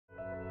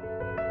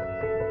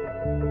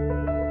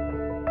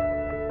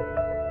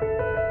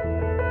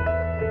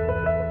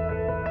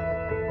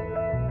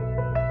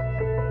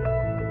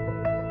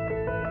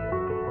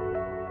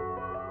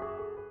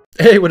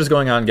Hey, what is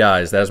going on,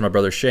 guys? That is my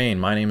brother Shane.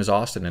 My name is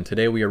Austin, and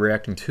today we are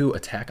reacting to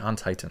Attack on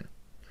Titan.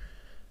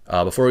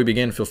 Before we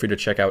begin, feel free to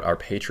check out our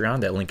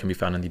Patreon. That link can be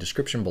found in the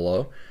description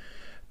below.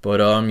 But,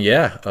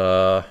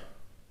 yeah.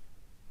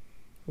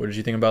 What did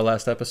you think about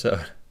last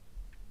episode?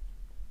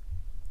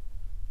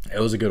 It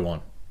was a good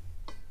one.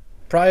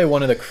 Probably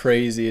one of the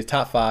craziest,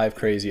 top 5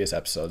 craziest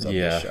episodes of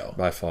this show.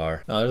 By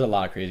far. No, there's a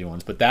lot of crazy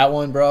ones, but that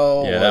one,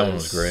 bro. Yeah, that one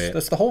was great.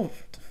 That's the whole,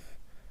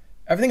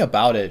 everything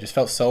about it just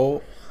felt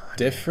so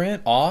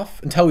different,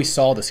 off, until we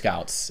saw the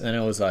scouts. And it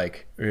was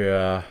like,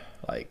 Yeah.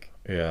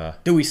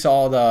 dude, we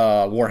saw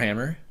the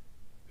Warhammer,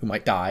 who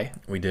might die.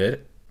 We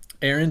did.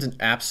 Aaron's an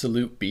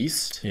absolute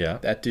beast. Yeah.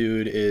 That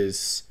dude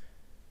is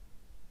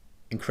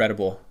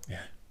incredible.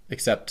 Yeah.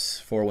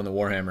 Except for when the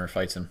Warhammer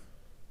fights him.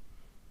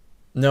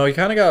 No, he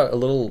kind of got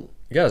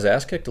he got his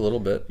ass kicked a little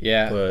bit.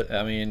 Yeah, But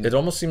I mean, it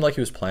almost seemed like he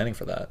was planning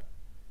for that.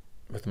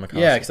 With the Mikasa.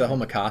 yeah, because the whole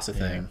Mikasa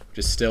thing,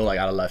 just still like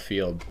out of left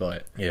field,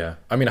 but Yeah.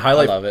 I mean,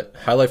 highlight love it.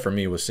 Highlight for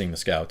me was seeing the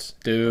scouts.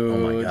 dude, Oh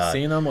my God.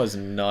 seeing them was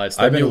nuts.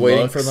 I've Their been new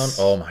waiting looks, for them.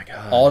 Oh my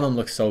god. all of them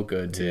look so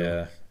good too.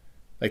 Yeah.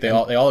 Like they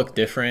all look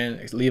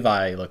different.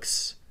 Levi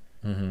looks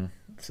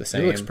it's the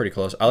same. He looks pretty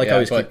close. I like Yeah,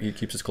 how but he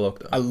keeps his cloak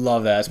though. I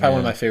love that. It's probably one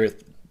of Yeah. my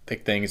favorite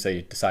things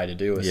they decided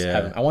to do. Is Yeah.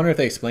 having, I wonder if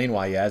they explain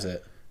why he has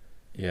it.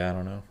 Yeah, I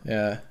don't know.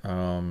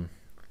 Yeah,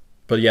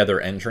 But yeah,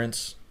 their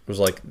entrance was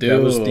like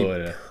that was the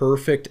Dude.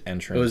 perfect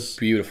entrance. it was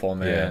beautiful,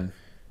 man.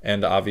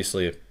 And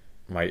obviously,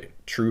 my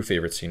true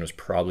favorite scene was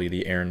probably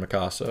the Eren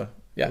Mikasa.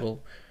 Yeah.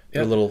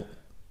 Their little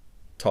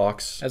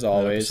talks. As in that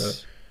always.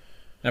 episode.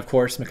 And of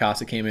course,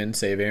 Mikasa came in,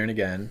 save Aaron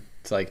again.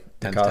 It's like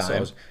 10th Mikasa time.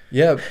 was-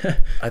 yeah,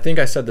 I think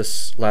I said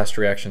this last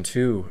reaction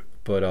too.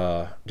 But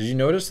did you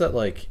notice that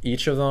like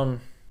each of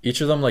them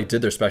like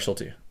did their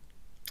specialty?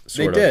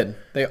 They Sort of. did.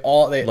 They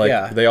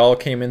They all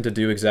came in to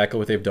do exactly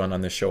what they've done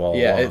on this show all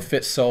yeah. along. It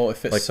fits so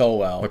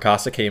well.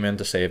 Mikasa came in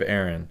to save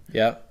Eren.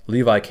 Yeah.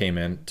 Levi came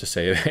in to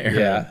save Eren.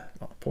 Yeah.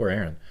 Oh, poor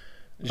Eren.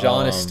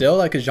 Jean is still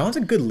like, cause Jean's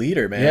a good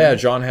leader, man. Yeah,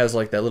 John has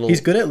like that little.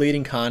 He's good at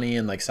leading Connie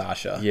and like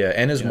Sasha. Yeah,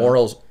 and his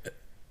morals.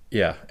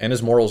 Yeah, and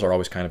his morals are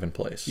always kind of in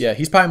place. Yeah,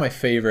 he's probably my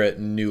favorite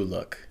new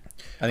look.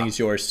 I think he's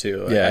yours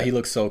too. Yeah. He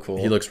looks so cool.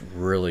 He looks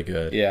really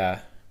good. Yeah.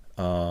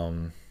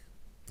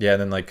 Yeah,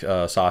 and then like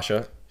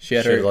Sasha. She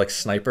had her like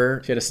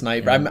sniper. She had a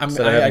sniper. Yeah. I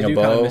Instead of having a do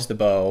kind bow. of miss the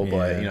bow,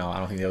 but Yeah. you know, I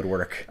don't think that would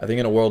work. I think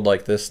in a world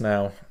like this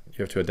now, you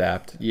have to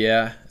adapt.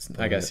 Yeah,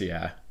 I guess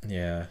yeah.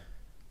 Yeah.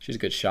 She's a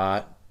good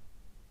shot,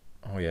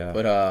 Oh yeah.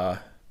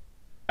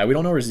 but we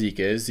don't know where Zeke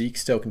is. Zeke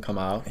still can come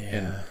out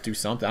and do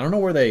something. I don't know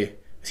where is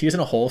he just in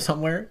a hole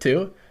somewhere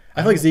too?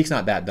 I feel like Zeke's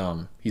not that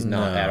dumb. He's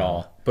not at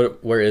all.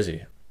 But where is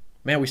he?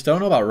 Man, we still don't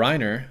know about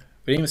Reiner.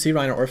 We didn't even see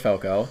Reiner or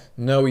Falco.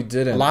 No, we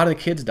didn't. A lot of the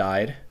kids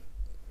died,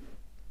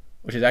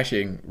 which is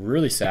actually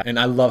really sad. And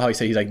I love how he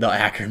said he's like the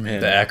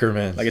Ackerman. The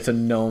Ackerman. Like it's a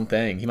known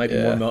thing. He might be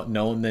Yeah. more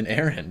known than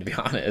Aaron, to be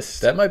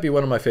honest. That might be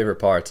one of my favorite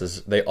parts.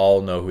 Is they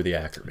all know who the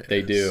Ackerman is.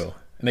 They do.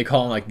 And they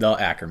call him like the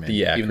Ackerman. The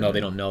Even though Ackerman. they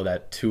don't know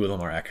that 2 of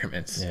them are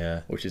Ackermans.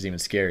 Yeah. Which is even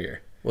scarier.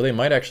 Well, they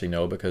might actually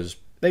know because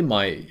They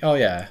might. Oh,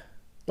 yeah.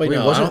 Wait, Wait,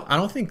 no, was I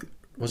don't think.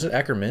 was it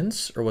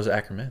Ackermans or was it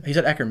Ackerman? He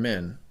said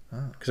Ackerman.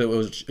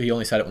 Because he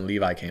only said it when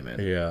Levi came in.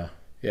 Yeah.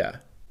 Yeah.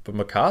 But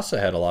Mikasa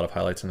had a lot of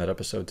highlights in that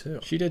episode too.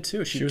 She did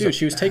too. She was was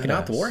a taking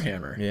out the badass.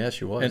 Warhammer. Yeah,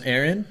 she was. And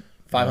Aaron,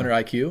 500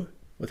 IQ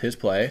with his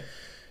play.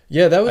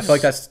 Yeah, that I was. feel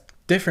like that's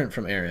different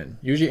from Aaron.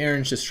 Usually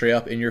Aaron's just straight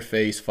up in your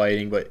face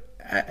fighting, but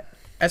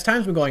as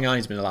time's been going on,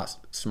 he's been a lot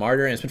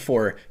smarter, and it's been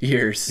 4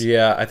 years.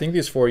 Yeah, I think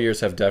these 4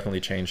 years have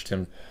definitely changed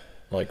him,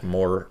 like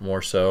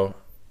more so,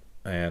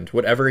 and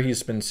whatever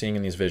he's been seeing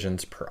in these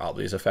visions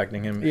probably is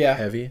affecting him. Yeah.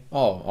 Heavy.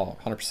 Oh,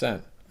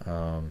 100%.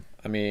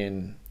 I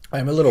mean,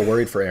 I'm a little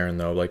worried for Aaron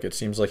though. Like it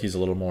seems like he's a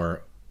little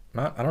more.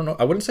 Not. I don't know.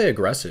 I wouldn't say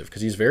aggressive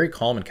because he's very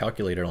calm and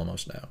calculated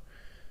almost now.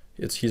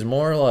 He's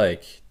more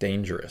like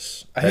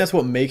dangerous. I think that's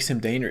what makes him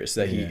dangerous,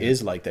 that he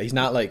is like that. He's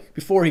not like,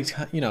 before he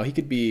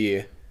could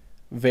be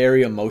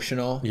very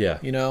emotional. Yeah.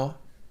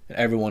 And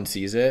everyone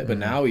sees it, but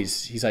now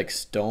he's like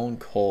stone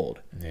cold.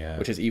 Yeah.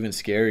 Which is even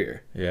scarier.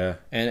 Yeah.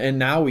 And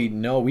now we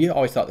know, we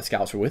always thought the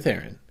scouts were with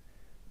Aaron.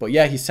 But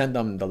yeah, he sent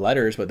them the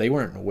letters, but they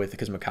weren't with,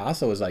 because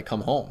Mikasa was like,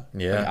 come home.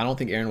 Yeah. Like, I don't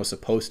think Aaron was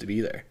supposed to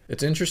be there.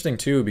 It's interesting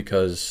too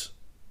because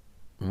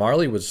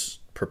Marley was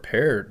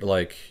prepared.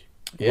 Like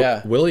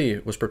Yeah. Willie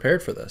was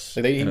prepared for this.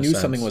 Like he in a knew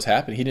something sense. was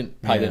happening. He probably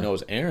Yeah. didn't know it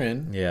was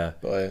Aaron. Yeah.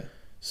 But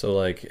So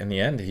like in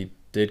the end, he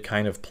did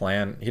kind of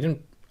plan. He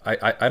didn't.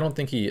 I don't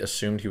think he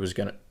assumed he was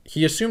gonna.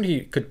 He assumed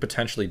he could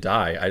potentially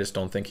die. I just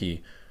don't think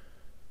he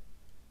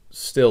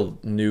still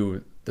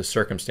knew the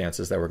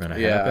circumstances that were gonna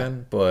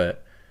happen.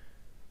 But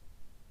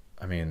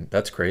I mean,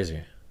 that's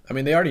crazy. I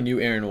mean, they already knew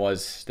Aaron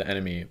was the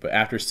enemy, but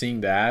after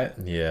seeing that,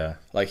 Yeah.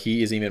 like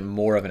he is even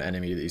more of an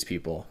enemy to these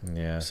people.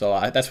 Yeah.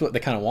 So that's what they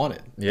kind of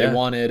wanted. Yeah. They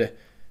wanted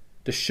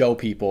to show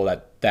people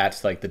that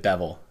that's like the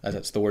devil.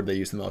 That's the word they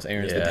use the most.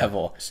 Aaron's the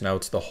devil. So now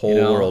it's the whole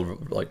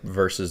world like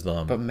versus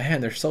them. But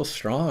man, they're so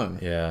strong.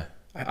 Yeah.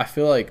 I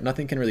feel like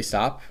nothing can really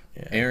stop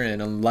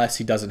Aaron unless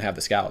he doesn't have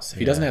the scouts. If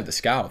he doesn't have the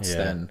scouts, Yeah.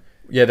 then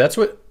Yeah, that's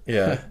what.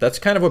 Yeah, that's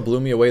kind of what blew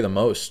me away the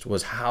most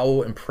was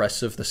how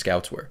impressive the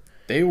scouts were.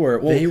 They were.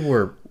 Well, They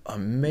were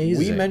amazing.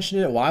 we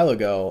mentioned it a while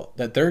ago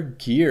that their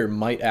gear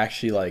might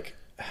actually like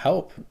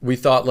help. We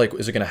thought like,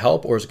 is it going to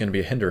help or is it going to be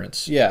a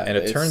hindrance? Yeah, and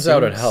it turns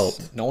out it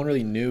helped. No one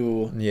really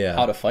knew Yeah.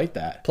 how to fight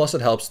that. Plus,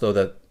 it helps though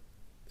that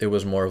it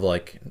was more of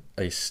like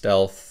a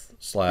stealth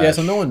slash. Yeah,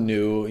 so no one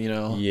knew, you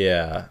know.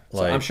 Yeah, So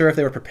like I'm sure if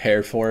they were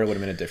prepared for it, it would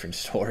have been a different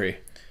story.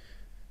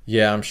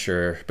 yeah, I'm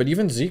sure. But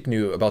even Zeke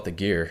knew about the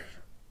gear,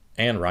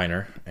 and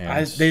Reiner.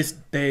 And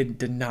They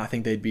did not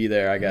think they'd be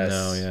there. I guess.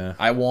 No,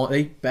 yeah.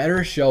 They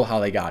better show how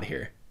they got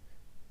here.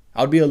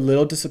 I would be a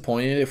little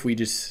disappointed if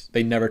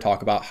they never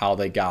talk about how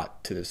they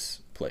got to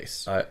this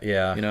place.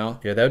 Yeah, You know?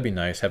 yeah, that would be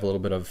nice. Have a little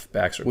bit of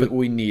backstory.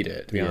 We need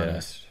it, to be Yeah.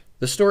 honest.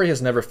 The story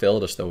has never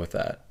failed us though with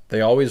that.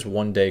 They always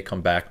one day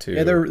come back to.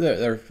 Yeah,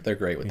 they're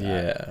great with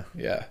that.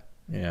 Yeah, Yeah.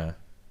 yeah.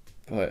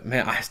 But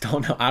man, I just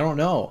don't know. I don't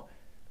know.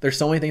 There's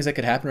so many things that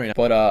could happen right now.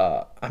 But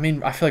I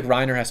mean, I feel like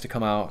Reiner has to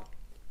come out,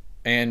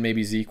 and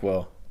maybe Zeke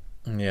will.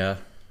 Yeah,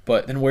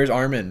 But then where's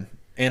Armin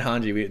and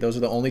Hanji? Those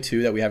are the only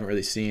two that we haven't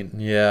really seen.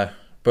 yeah.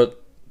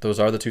 But those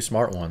are the two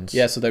smart ones.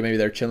 Yeah, so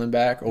they're chilling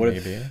back, or what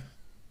maybe. if?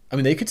 I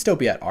mean, they could still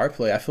be at our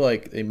play. I feel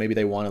like maybe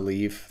they want to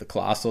leave the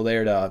Colossal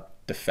there to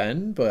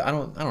defend, but I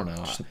don't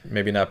know.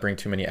 Maybe not bring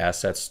too many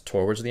assets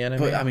towards the enemy.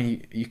 But I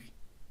mean,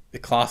 the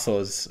Colossal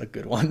is a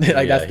good one. yeah,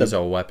 Like that's he's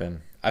a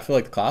weapon. I feel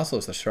like the Colossal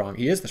is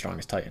He is the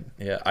strongest Titan.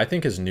 Yeah, I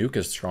think his nuke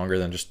is stronger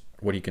than just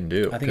what he can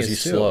do I think because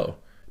it's he's too. slow.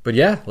 But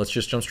yeah, let's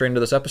just jump straight into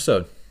this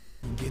episode.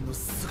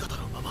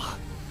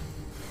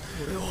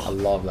 I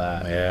love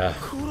that. Yeah.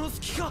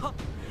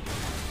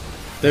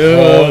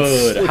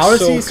 Dude, it's how does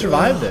so he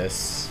survive cool.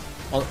 this?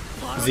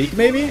 Zeke,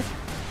 maybe?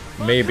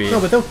 Maybe. No,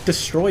 but they'll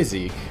destroy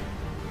Zeke.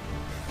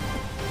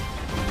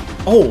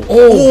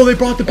 Oh, they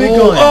brought the big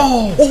gun.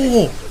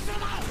 Oh!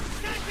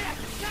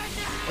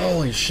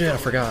 Holy shit, I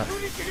forgot.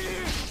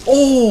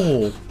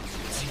 Oh,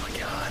 my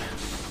god.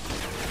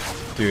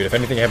 Dude, if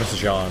anything happens to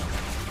Jean.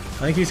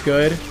 I think he's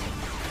good.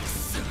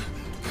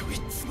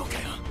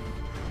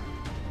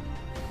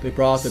 They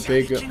brought the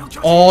big gun.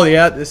 Oh,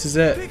 yeah, this is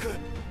it.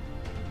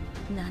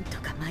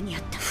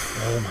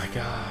 Oh my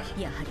god.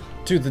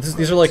 Dude,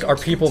 these are like our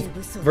people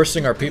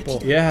versing our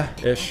people. Yeah.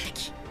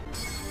 Ish.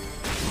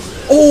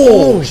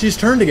 Oh, she's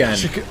turned again.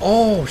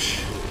 Oh,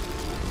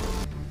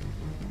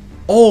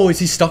 Oh, is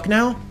he stuck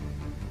now?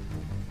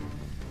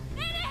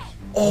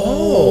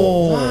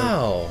 oh,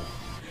 wow.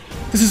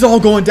 This is all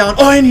going down.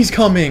 Oh, and he's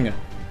coming.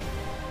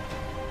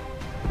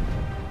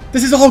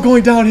 This is all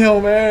going downhill,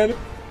 man.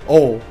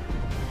 Oh.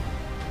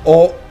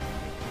 Oh.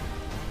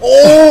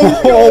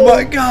 Oh, oh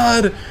my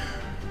god.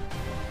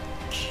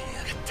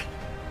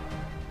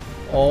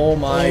 Oh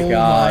my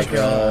god,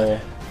 bro.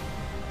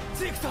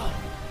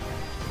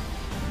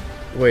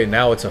 Wait,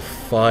 now it's a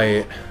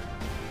fight.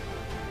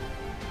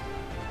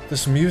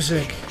 This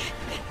music.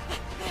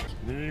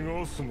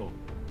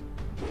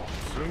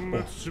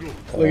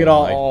 Look at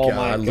all. my Oh God,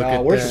 my look god.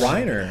 at Where's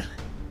that. Reiner?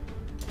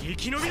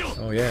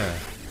 Oh yeah.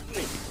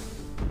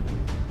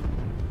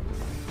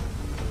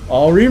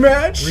 Oh,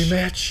 rematch.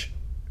 Rematch.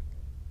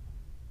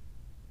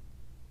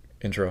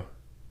 Intro.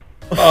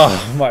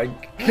 Oh my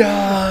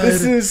god.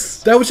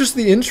 That was just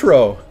the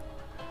intro.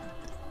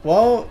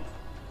 Well,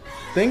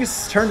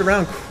 things turned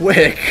around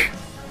quick.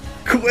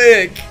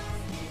 Quick.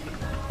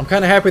 I'm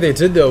kind of happy they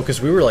did though, because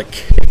we were like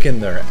kicking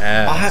their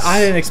ass. I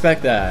didn't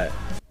expect that.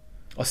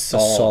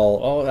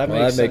 Assault. Oh, that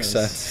Well, makes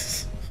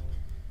sense.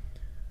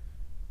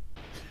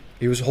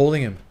 He was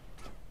holding him.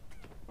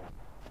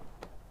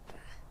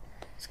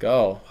 Let's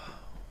go.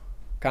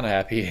 Kind of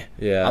happy.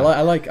 Yeah.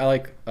 I like. I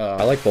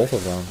like both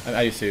of them.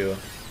 I do too.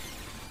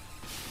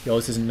 Yo,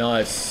 this is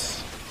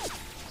nuts.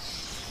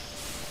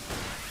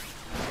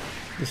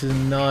 This is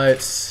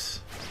nuts.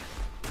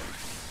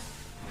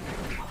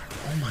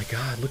 Oh my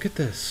god, look at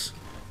this.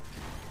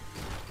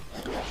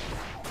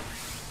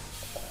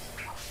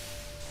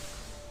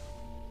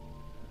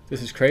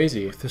 This is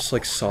crazy. This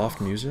like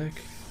soft music.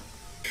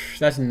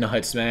 That's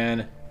nuts,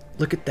 man.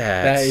 Look at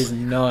that. That is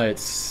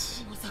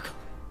nuts.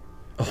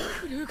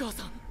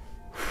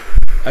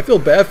 I feel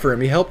bad for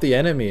him. He helped the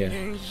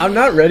enemy. I'm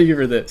not ready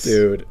for this.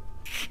 Dude.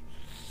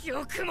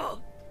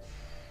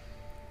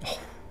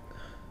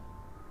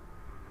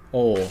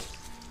 Oh.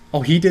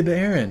 Oh, he did the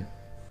Aaron.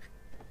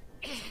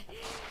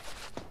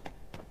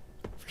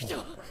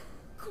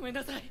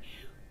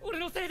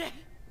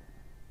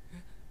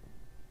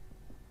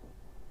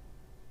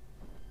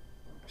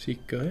 Is he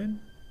good?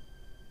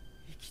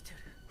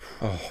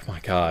 Oh my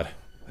god.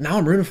 Now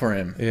I'm rooting for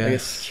him. Yeah. I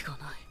guess.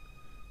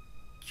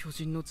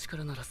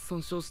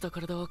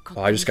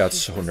 Oh, I just got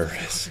so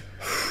nervous.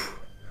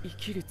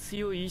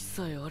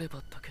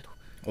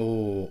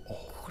 Oh.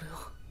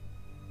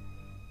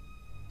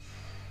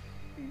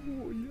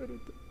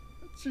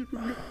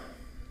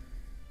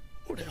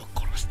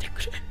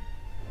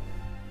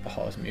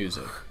 Oh, his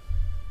music.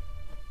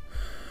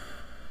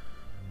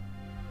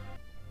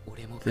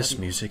 This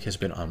music has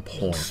been on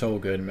point. So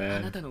good,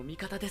 man.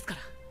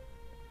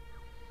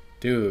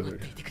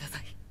 Dude.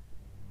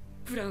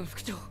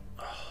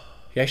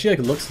 He actually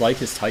like looks like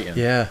his Titan.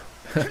 Yeah.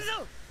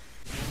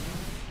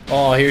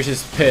 Oh, here's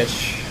his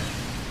pitch.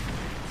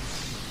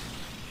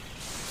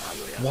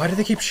 Why do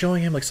they keep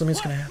showing him like something's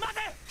gonna happen?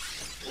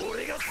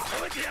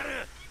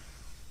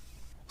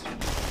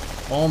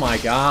 Oh my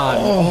god.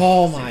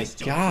 Oh my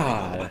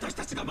god.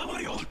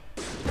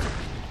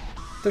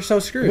 They're so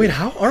screwed. Wait,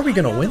 how are we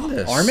gonna win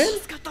this? Armin?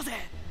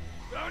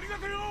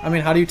 I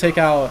mean, how do you take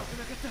out...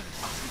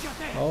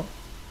 Oh.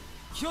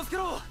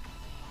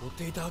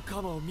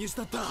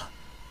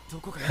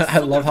 I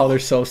love how they're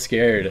so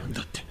scared.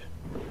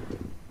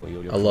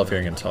 I love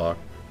hearing him talk.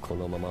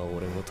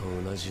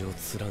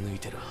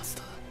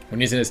 When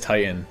he's in his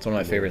Titan, it's one of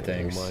my favorite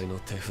things.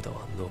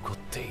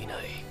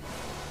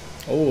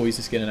 Oh, he's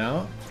just getting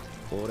out?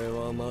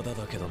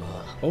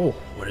 Oh,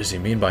 what does he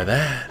mean by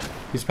that?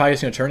 he's probably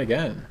just gonna turn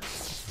again.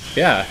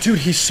 Yeah. Dude,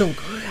 he's so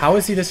good. How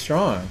is he this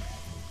strong?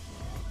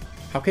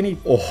 How can he...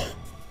 Oh.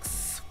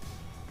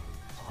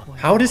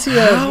 How does he...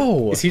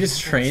 How? Is he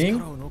just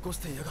training?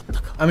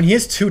 I mean, he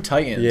has 2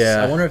 Titans.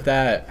 Yeah. I wonder if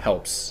that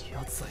helps.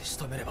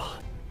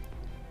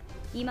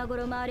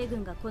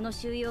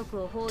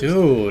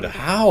 Dude,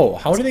 how?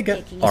 How do they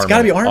get... It's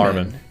gotta be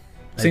Armin.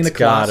 Seeing the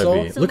Colossal?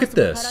 Gotta be. Look at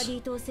this.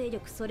 It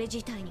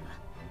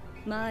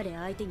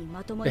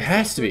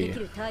has to be.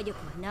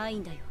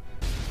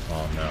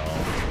 Oh no.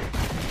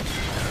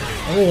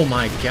 Oh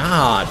my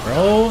god,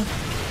 bro.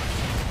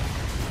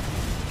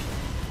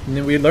 And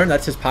then we learned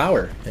that's his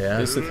power. Yeah.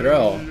 It's the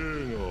throw.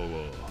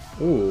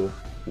 Ooh.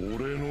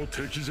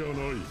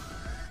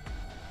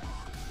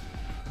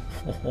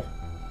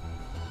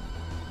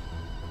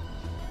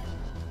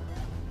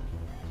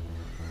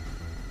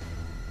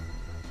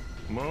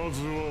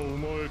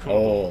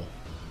 Oh.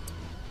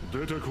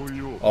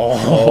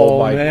 Oh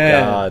my man.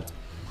 god.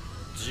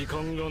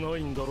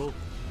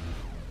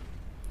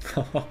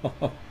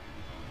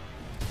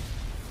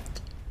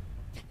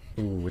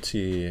 Ooh, what's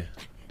he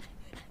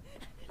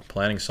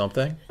planning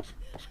something?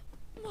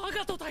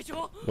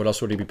 What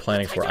else would he be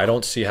planning for? I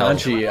don't see how.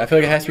 Hanji. I feel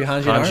like it has to be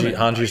Hanji and Armin.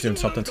 Hanji's doing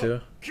something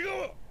too.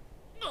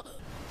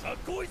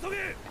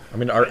 I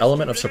mean, our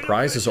element of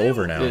surprise is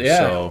over now. Yeah.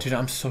 So. Dude,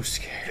 I'm so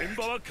scared.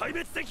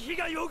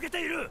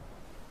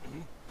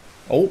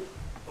 Oh.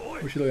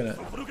 What's she looking at?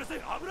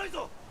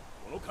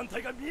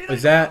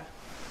 Is that...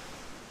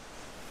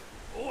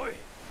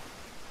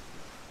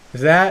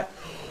 Is that...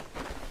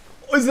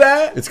 Is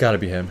that... It's gotta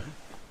be him.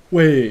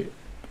 Wait.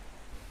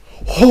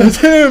 Oh, it's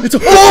him! It's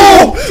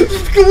oh!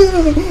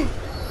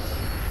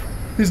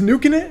 He's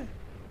nuking it?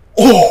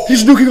 Oh!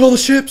 He's nuking all the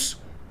ships!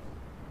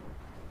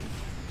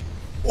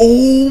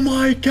 Oh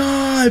my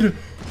god!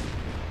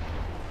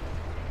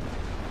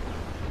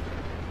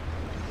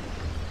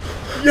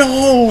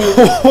 Yo!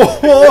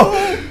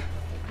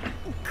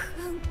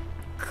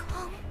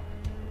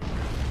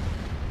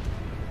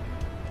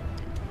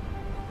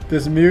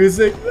 This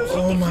music.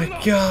 Oh my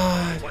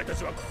god.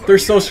 They're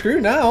so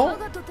screwed now.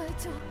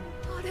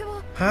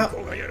 How?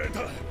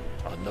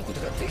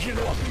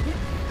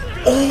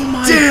 Oh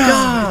my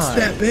god. It's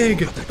that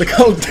big. Look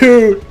how,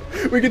 dude.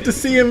 We get to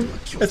see him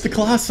as the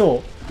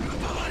Colossal.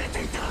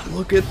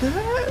 Look at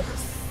that.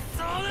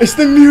 It's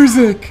the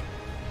music.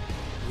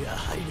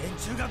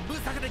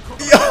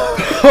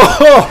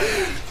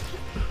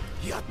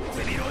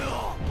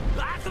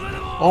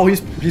 Oh,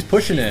 he's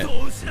pushing it.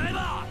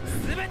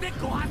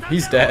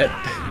 He's dead.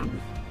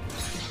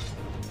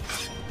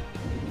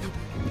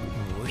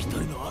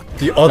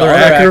 The other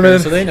Ackerman.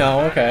 So they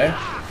know, okay.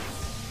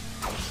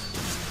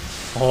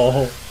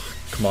 Oh,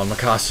 come on,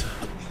 Mikasa.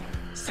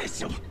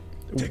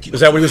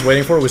 Is that what he was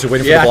waiting for? Was he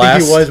waiting for the Yeah, blast? I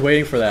think he was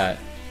waiting for that.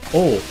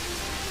 Oh.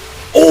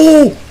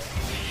 Oh!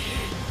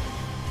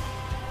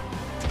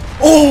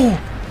 Oh!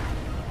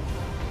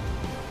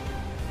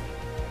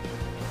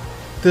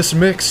 This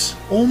mix.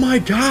 Oh my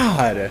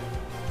god.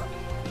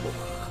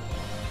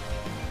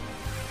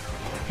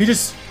 He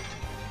just...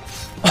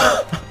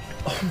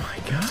 Oh my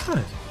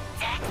god.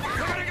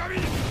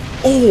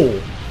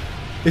 Oh!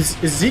 Is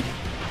Zeke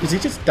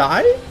just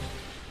die?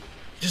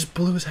 He just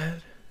blew his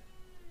head.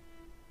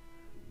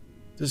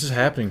 This is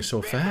happening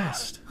so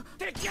fast.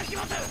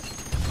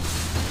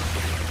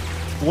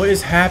 What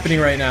is happening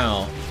right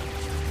now?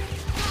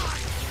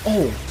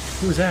 Oh,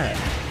 who is that?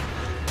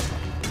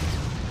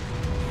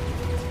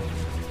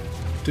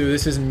 Dude,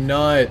 this is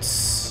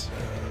nuts.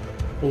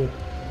 Oh.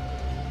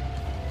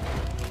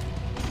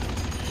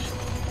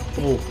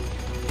 Oh.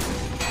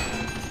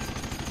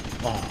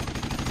 Oh.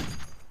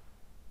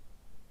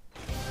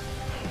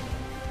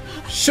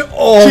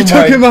 Oh She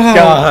took him out.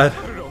 God.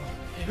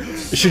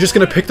 Is she just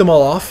gonna pick them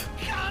all off?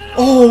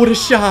 Oh, what a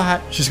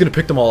shot. She's gonna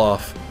pick them all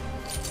off.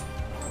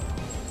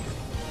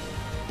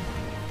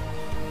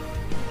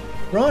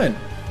 Run.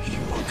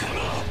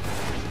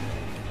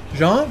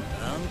 Jean?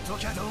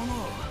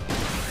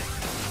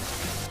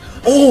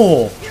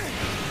 Oh!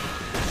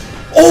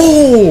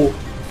 Oh!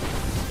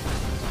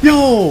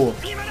 Yo!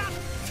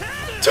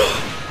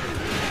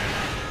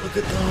 Look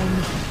at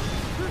them.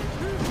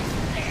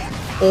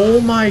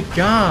 Oh my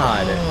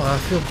god. Oh, I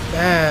feel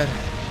bad.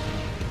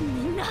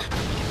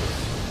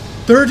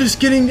 They're just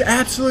getting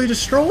absolutely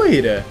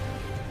destroyed.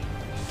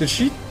 Did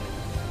she?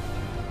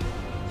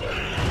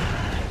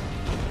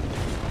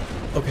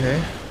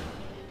 Okay.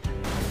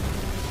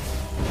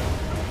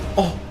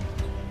 Oh.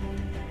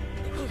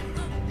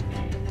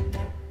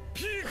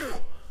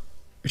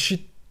 Is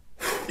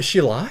she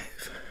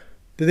alive?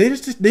 Did they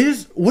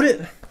just what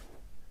it?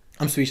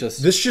 I'm speechless.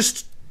 This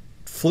just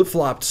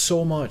flip-flopped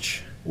so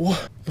much.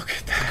 What? Look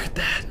at that. Look at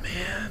that,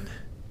 man.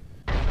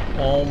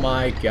 Oh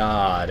my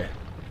god.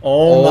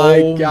 Oh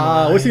my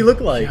god. What's he look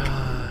like?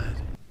 God.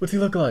 What's he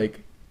look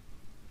like?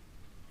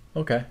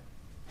 Okay.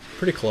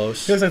 Pretty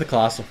close. He looks like the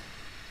Colossal.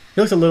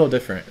 He looks a little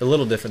different. A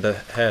little different, the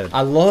head.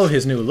 I love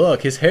his new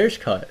look. His hair's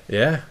cut.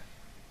 Yeah.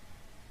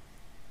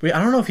 Wait,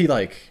 I don't know if he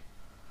like...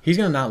 He's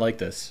gonna not like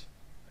this.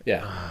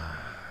 Yeah.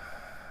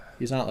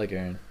 He's not like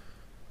Eren.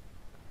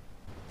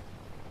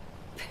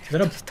 Is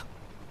that a...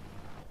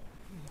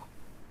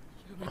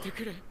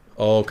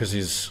 Oh, because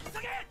he's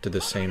did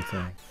the same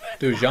thing.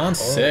 Dude, Jean's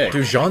sick.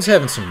 Dude, Jean's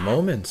having some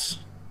moments.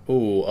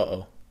 Ooh,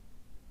 uh-oh.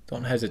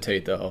 Don't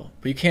hesitate, though.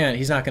 But you can't...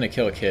 He's not gonna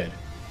kill a kid.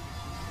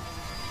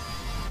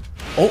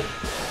 Oh!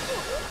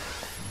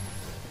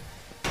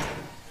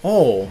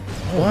 Oh,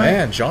 Oh,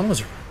 man, Jean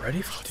was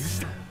ready to do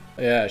that.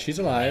 yeah, she's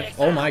alive.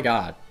 Oh my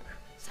god.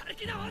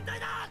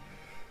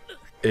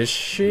 Is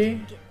she?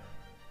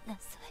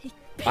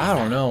 I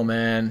don't know,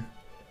 man.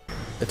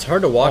 It's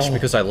hard to watch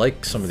because I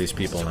like some of these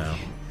people now.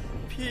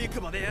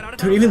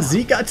 Dude, even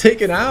Zeke got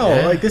taken out.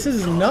 Yeah. Like, this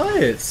is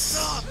nuts.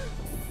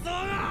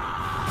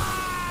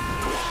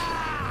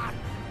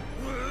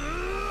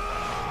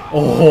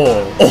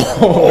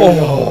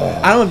 Oh.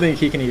 I don't think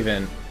he can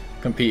even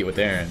compete with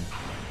Eren.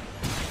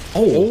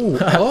 Oh,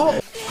 oh.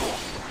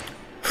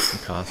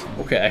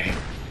 Impossible. Okay.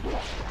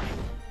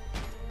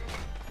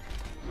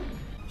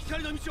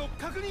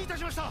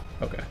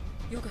 Okay.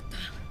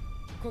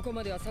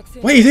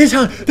 Wait, that's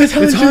how It's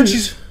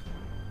Hanji's.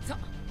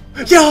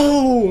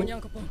 Yo!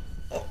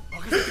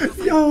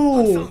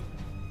 Yo!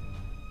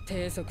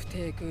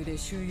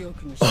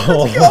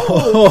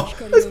 Oh.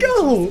 Let's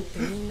go!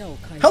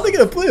 How'd they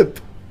get a blip?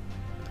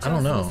 I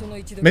don't know.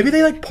 Maybe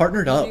they like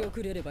partnered up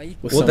with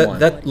Well, someone.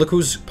 that look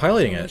who's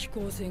piloting it.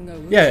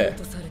 Yeah.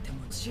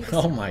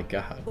 Oh my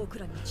god.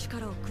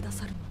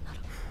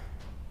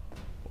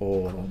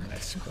 Oh,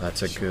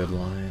 That's a good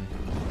line.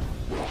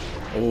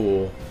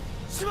 oh.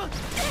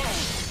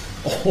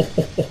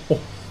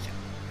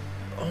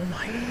 Oh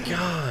my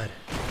god.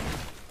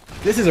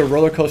 This is a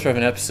roller coaster of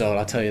an episode,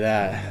 I'll tell you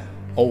that.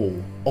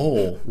 Oh,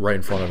 oh. Right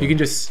in front of You him. can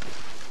just...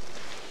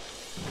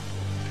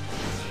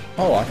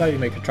 Oh, I thought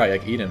you could try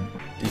like eat him.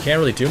 You can't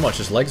really do much.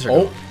 His legs are.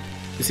 Oh,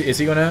 is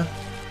he gonna?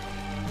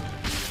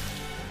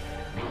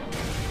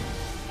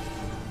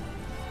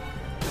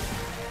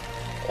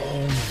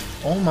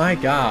 Oh my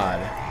god.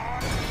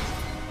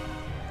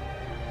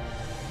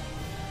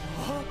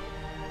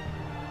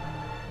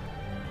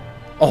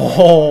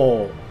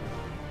 Oh.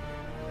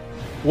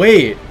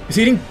 Wait, is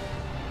he eating?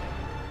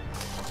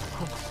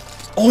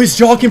 Oh, his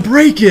jaw can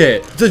break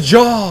it. The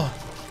jaw.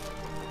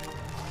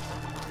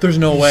 There's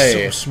no way.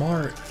 So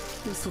smart.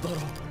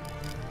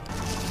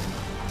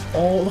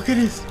 Oh, look at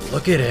his.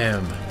 Look at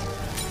him.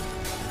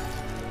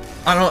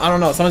 I don't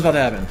know. Something's about to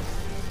happen.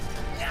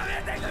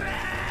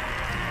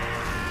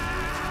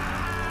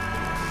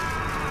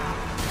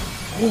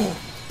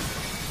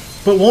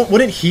 But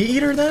wouldn't he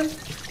eat her then?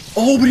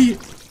 Oh,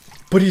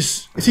 but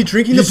he's Is he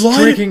drinking the he's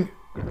blood? drinking.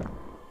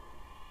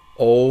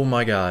 Oh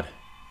my god.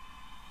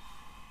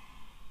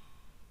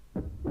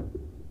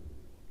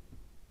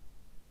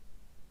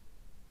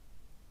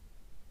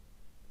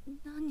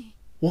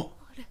 What?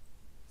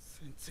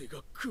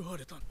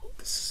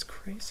 This is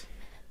crazy.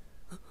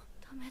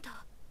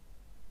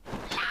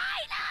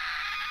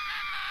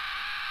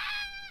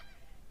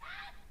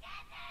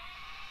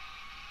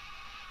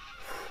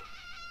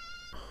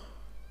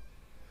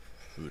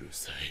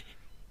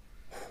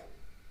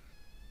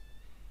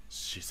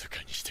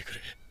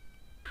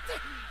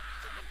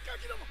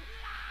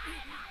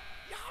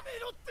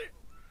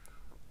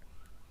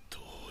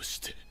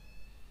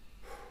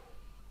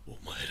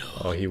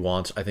 Oh, he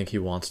wants. I think he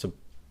wants to.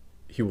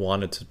 He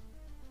wanted to.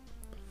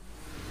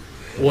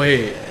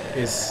 Wait,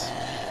 is...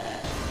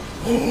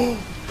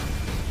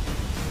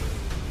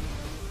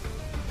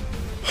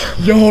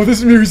 Yo,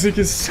 this music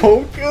is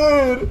so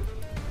good!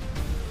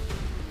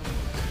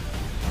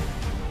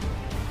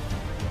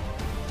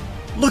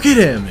 Look at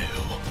him!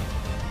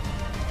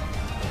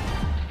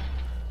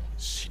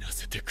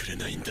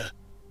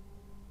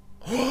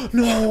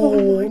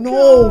 No,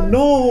 no,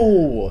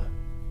 no!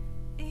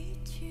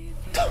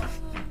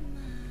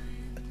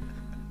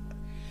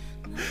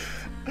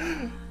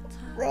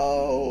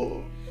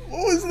 Bro,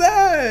 what was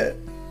that?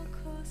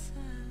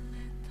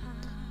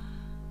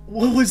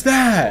 What was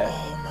that?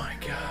 Oh my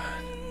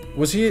god.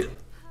 Was he?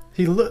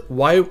 He look.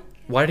 Why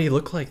did he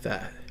look like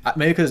that?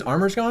 Maybe because his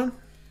armor's gone.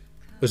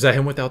 Was that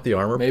him without the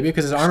armor? Maybe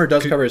because his armor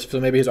does cover his. So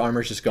maybe his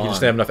armor's just gone. He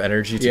just didn't have enough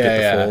energy to Yeah, get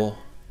the yeah. full.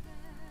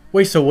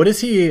 Wait, so what is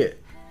he?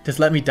 Just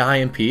let me die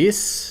in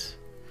peace?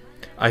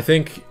 I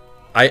think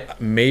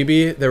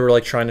maybe they were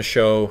like trying to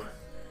show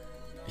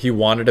he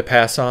wanted to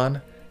pass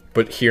on,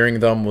 but hearing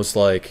them was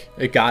like,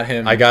 It got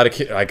him. I gotta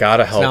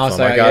help now it's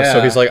them. like, So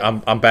yeah. he's like,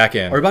 I'm back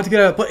in. We're about to get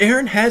a. But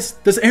Aaron has.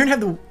 Does Aaron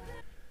have the?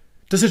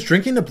 Does his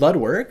drinking the blood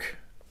work?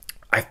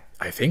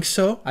 I think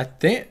so. I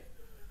think.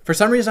 For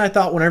some reason, I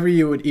thought whenever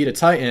you would eat a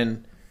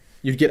Titan,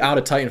 you'd get out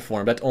of Titan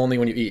form. That's only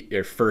when you eat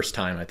your first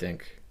time, I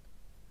think.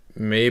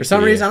 Maybe For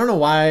some reason, I don't know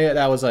why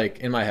that was like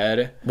in my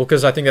head. Well,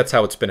 because I think that's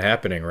how it's been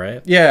happening,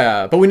 right?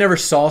 Yeah, but we never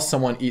saw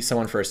someone eat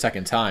someone for a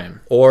second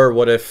time. Or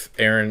what if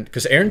Aaron?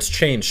 Because Aaron's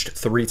changed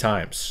 3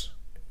 times.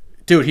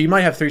 Dude, he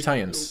might have 3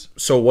 Titans.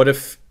 So what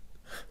if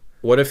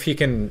he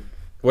can?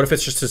 What if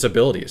it's just his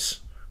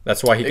abilities?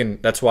 That's why he can.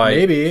 That's why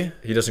Maybe.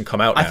 he doesn't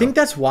come out. I now. think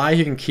that's why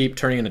he can keep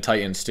turning into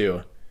Titans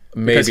too.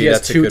 Maybe Because he has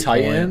that's a 2 good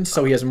Titans, point.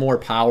 so he has more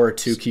power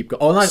to keep going.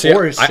 Oh, not See,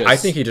 or it's just, I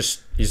think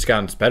he's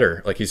gotten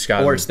better. Like he's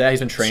gotten. or it's that he's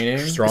been training.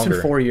 stronger. It's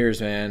been 4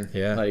 years, man.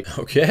 Yeah. Like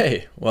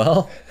Okay.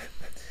 Well,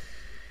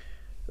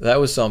 that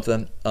was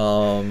something.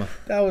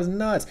 that was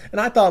nuts. And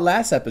I thought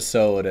last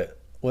episode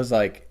was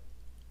like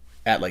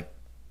at like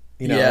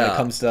when Yeah. it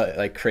comes to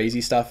like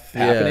crazy stuff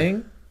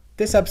happening.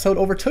 This episode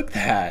overtook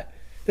that.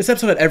 This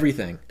episode had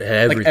everything. Like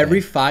Everything.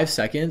 every 5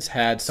 seconds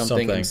had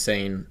something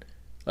insane.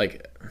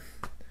 Like,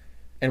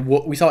 and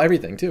we saw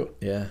everything too.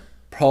 Yeah.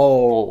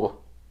 Bro,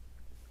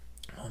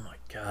 Oh my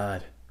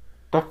god.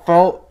 that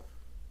felt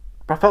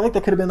like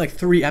that could have been like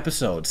 3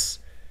 episodes.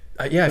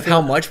 Yeah. I With feel,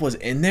 how much was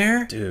in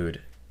there?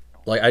 dude.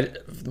 Like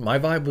my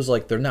vibe was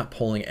like they're not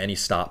pulling any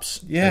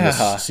stops in Yeah.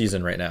 this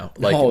season right now.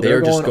 Like No,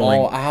 they're just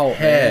going all out,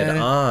 head man.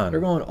 on. They're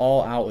going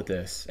all out with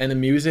this, and the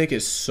music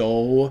is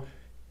so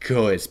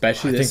good,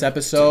 especially I this think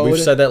episode. We've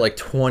said that like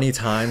 20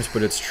 times,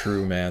 but it's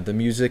true, man. The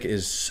music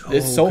is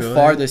so good.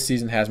 far this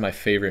season has my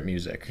favorite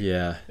music.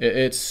 Yeah.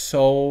 It's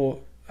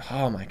so.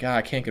 Oh my god,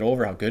 I can't get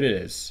over how good it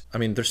is. I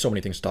mean, there's so many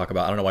things to talk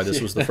about. I don't know why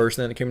this was the first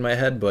thing that came to my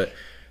head, but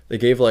they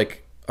gave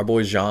like our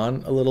boy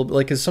Jean a little bit,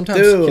 like, because sometimes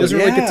Dude, he doesn't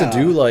really get to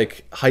yeah. do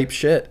like hype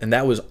shit, and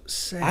that was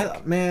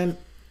sick. Man,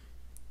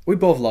 we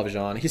both love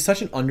Jean. He's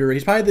such an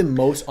underrated. He's probably the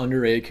most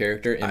underrated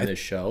character in this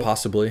show.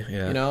 Possibly,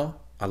 yeah. You know,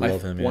 I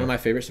love him. One yeah. of my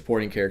favorite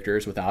supporting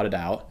characters, without a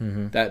doubt.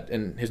 That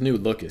and his new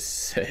look is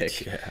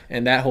sick. Yeah.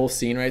 And that whole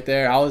scene right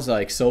there, I was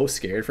like so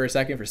scared for a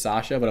second for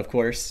Sasha, but of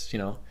course,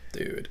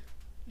 Dude,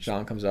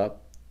 Jean comes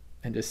up,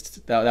 and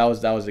just that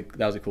was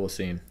a cool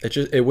scene.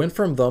 it went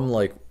from them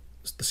like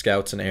the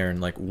scouts and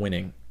Aaron like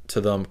winning to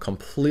them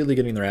completely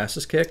getting their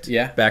asses kicked.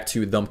 Yeah. Back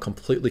to them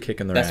completely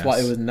kicking their ass. That's why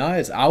it was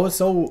nuts. I was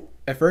so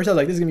at first I was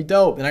like, this is gonna be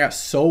dope, and I got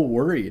so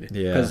worried.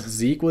 Yeah. Because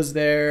Zeke was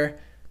there,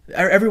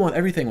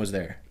 everything was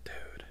there.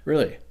 Dude.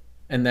 Really.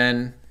 And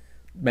then,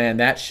 man,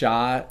 that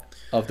shot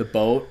of the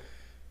boat.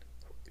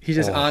 He's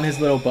just on his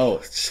little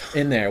boat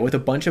in there with a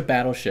bunch of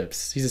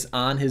battleships. He's just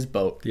on his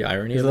boat. The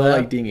irony his of little that.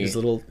 like dinghy. His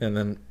little and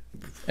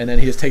then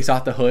He just takes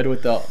off the hood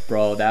with the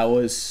bro. That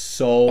was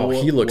so. Oh,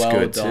 he looks well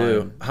good, done.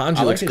 too. Hanji I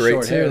like looks his great,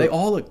 short hair. too. They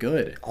all look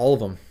good. all of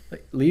them.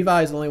 Like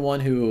Levi's the only one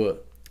who.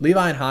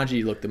 Levi and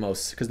Hanji look the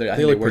most because I think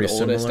they look were the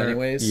pretty oldest similar.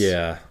 anyways.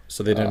 Yeah,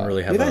 so they didn't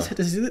really have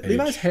Levi's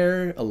age.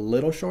 hair a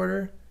little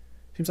shorter.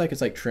 Seems like it's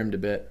like trimmed a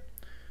bit.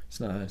 It's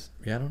not.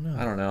 Yeah, I don't know.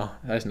 I don't know.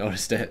 I just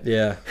noticed it.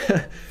 Yeah,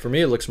 for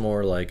me it looks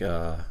more like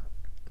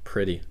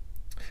pretty.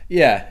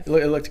 Yeah, it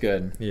looked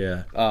good.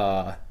 Yeah,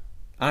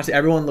 Honestly,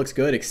 everyone looks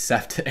good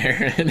except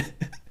Aaron.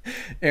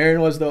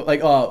 Aaron was the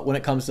when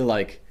it comes to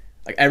like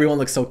everyone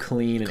looks so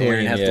clean, and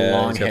Aaron has the yeah,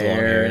 long he's got the long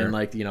hair hair.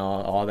 and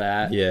all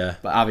that. Yeah.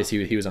 But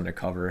obviously he was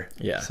undercover.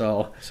 Yeah.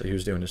 So so he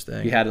was doing his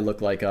thing. he had to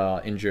look like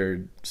a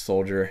injured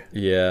soldier.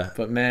 Yeah,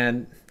 But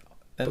man,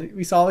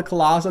 we saw the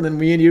Colossal, and then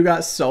me and you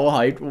got so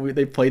hyped when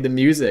they played the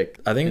music.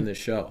 I think in the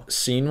show.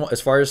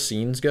 as far as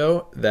scenes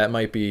go, that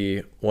might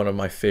be one of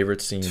my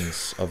favorite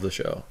scenes of the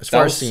show. As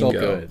far That as was scene so go,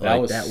 good.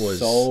 like, That was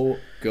so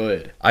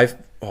good,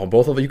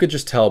 both of you could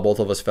just tell both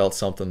of us felt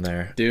something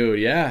there. dude.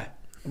 Yeah.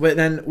 But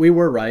then we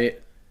were right.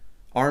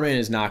 Armin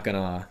is not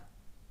gonna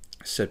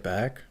Sit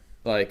back.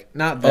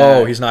 not that.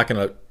 Oh, he's not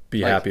gonna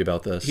be happy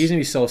about this. He's gonna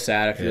be so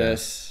sad after Yeah.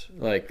 this.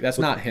 That's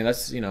not him.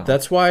 That's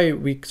That's why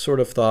we sort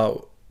of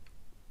thought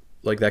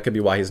like that could be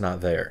why he's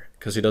not there,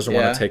 because he doesn't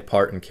Yeah. want to take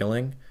part in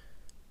killing,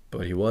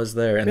 but he was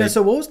there, and Yeah. they,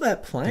 So what was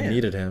that they plan?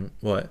 needed him.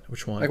 What?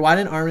 Which one? Why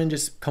didn't Armin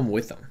just come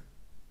with them?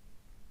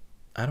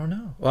 I don't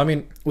know. Well, I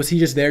mean, Was he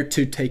just there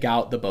to take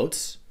out the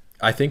boats?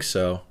 I think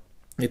so,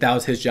 That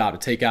was his job to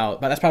take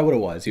out. But that's probably what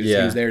it was. He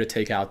was there to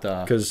take out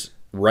the because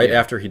right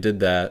after he did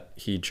that,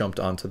 he jumped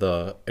onto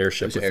the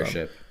airship with them.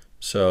 airship.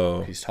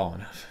 So He's tall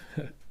enough.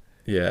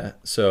 yeah,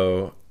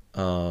 so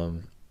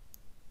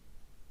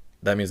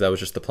that means that was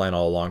just the plan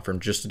all along for him,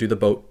 just to do the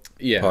boat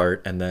Yeah.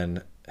 part and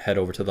then head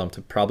over to them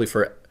to probably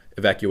for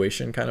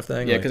evacuation kind of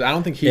thing. Yeah, like, because I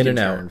don't think he in can and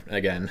out. turn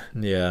again.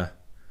 Yeah.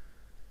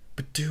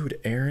 But dude,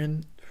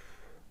 Aaron.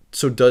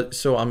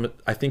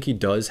 I think he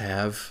does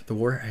have the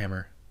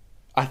Warhammer.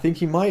 I think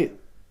he might.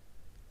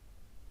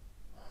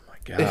 Oh my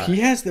god. If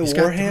he has the He's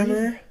got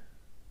Warhammer, three?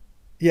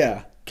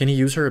 yeah. Can he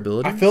use her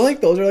ability? I feel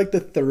like those are like the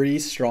 3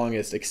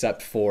 strongest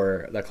except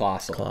for the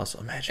Colossal.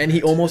 Colossal. Imagine. And he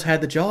that. almost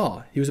had the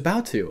jaw. He was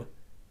about to.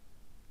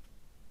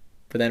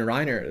 But then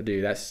Reiner,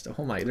 dude, that's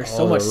oh my. There's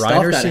so Oh, much the stuff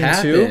Reiner that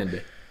scene too?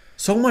 happened.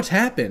 So much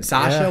happened.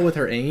 Sasha Yeah. with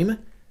her aim,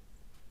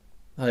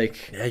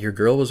 like Yeah, your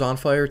girl was on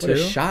fire what a too.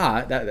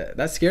 shot.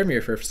 That scared me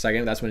for a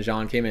second. That's when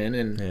Jean came in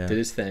and Yeah. did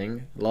his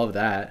thing. Love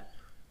that.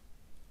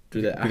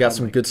 Dude, We got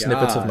some good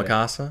snippets of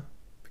Mikasa.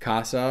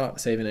 Mikasa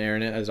saving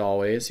Eren as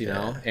always. You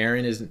know,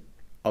 Eren is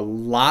a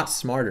lot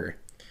smarter.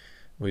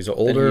 Well, he's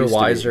older, used to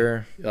be.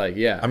 wiser. Like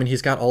yeah, I mean,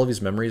 he's got all of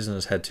his memories in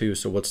his head too.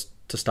 So what's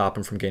to stop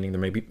him from gaining their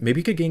maybe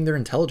he could gain their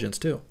intelligence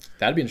too.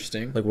 that'd be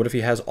interesting. Like, what if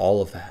he has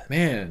all of that?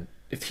 Man,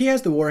 if he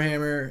has the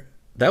Warhammer,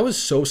 That was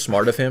so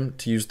smart of him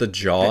to use the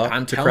jaw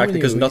I'm to telling crack it you,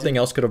 because he's- nothing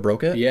else could have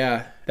broke it.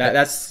 yeah,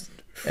 that's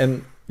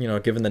And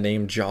given the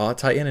name Jaw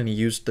Titan, and he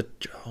used the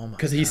jaw. Oh my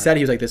because he said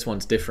he was like this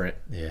one's different.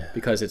 Yeah.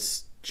 Because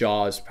its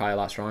jaw is probably a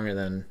lot stronger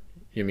than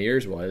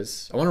Ymir's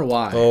was. I wonder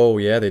why. Oh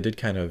yeah, they did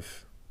kind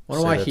of. I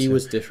wonder say why that he too.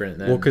 was different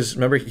then. Well, because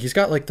remember he's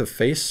got like the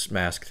face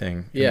mask thing.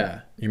 and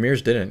Yeah.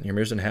 Ymir's didn't.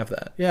 Ymir's didn't have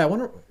that. yeah, I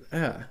wonder.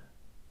 Yeah, I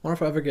wonder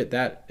if I ever get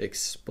that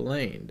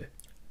explained.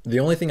 The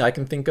only thing I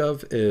can think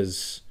of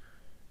is,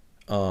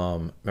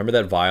 remember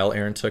that vial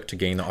Aaron took to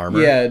gain the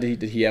armor? Yeah,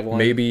 did he have one?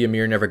 Maybe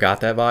Ymir never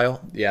got that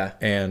vial, Yeah,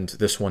 and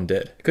this one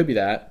did. it could be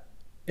that.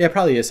 Yeah, it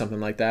probably is something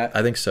like that.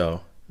 I think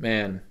so.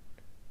 Man.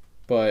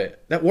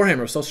 But that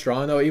Warhammer was so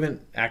strong though.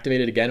 Even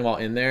activated again while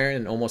in there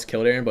and almost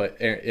killed Aaron, but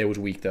it was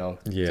weak though.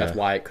 Yeah. That's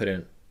why it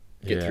couldn't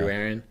get Yeah. through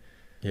Aaron.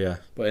 Yeah.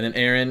 But and then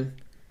Aaron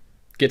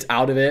gets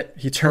out of it.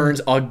 He turns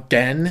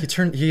again.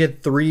 He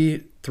had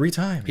three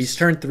times. He's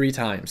turned 3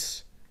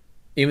 times.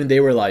 Even they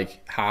were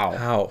like,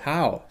 how?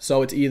 How?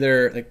 So it's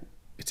either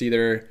Is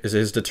it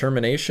his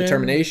determination?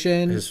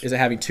 is it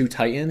having 2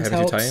 Titans? Having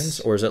helps? two Titans,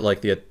 or is it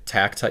like the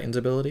attack Titan's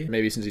ability?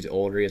 Maybe since he's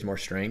older, he has more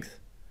strength.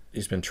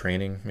 He's been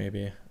training,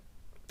 maybe.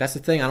 That's the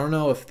thing. I don't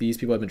know if these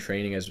people have been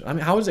training as. I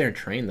mean, how is Aaron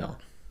trained though?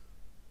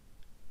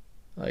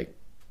 Like,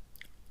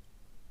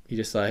 he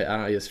just like I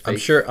don't know. He just I'm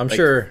fake,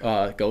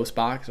 sure. Ghost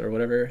box or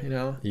whatever. You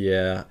know.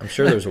 Yeah, I'm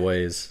sure there's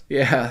ways.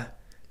 Yeah.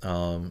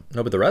 No,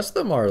 but the rest of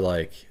them are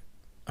like,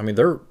 I mean,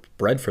 they're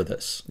bred for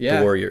this. Yeah.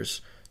 The Warriors,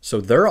 so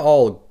they're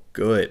all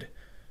good,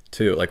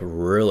 too. Like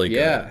really good.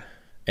 Yeah.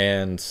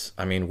 And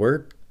I mean,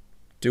 we're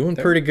doing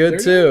They're- pretty good they're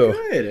too.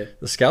 doing good.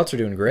 The scouts are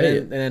doing great.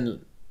 And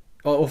then,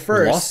 well, We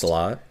first lost a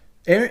lot.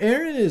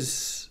 Aaron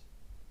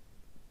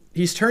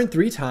he's turned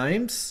 3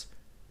 times,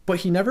 but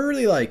he never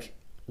really like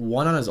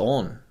won on his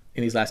own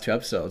in these last 2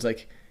 episodes.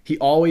 Like he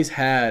always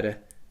had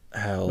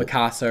Hell,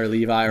 Mikasa or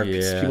Levi or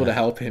Yeah. people to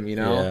help him, you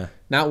know? Yeah.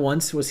 Not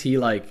once was he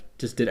like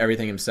just did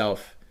everything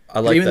himself. I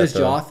like even that, this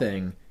jaw though.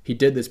 thing, he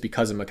did this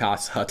because of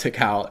Mikasa took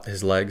out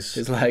his legs.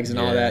 his legs and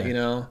all that, Yeah. you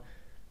know?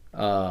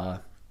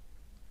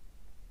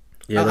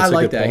 Yeah, I that's a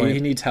like good that. point. He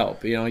needs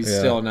help. You know, he's Yeah.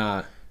 still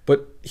not.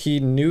 But he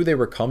knew they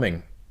were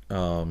coming.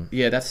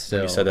 Yeah, that's still.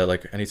 When he said that,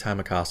 like anytime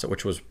Acosta,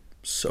 which was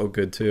so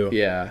good too.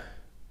 Yeah.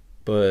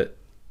 But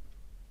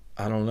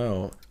I don't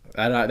know.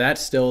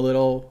 That's still a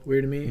little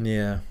weird to me.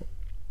 Yeah.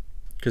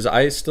 Because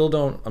I'm still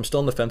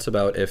on the fence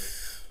about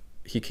if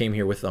he came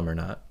here with them or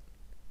not.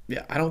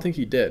 Yeah, I don't think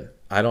he did.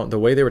 The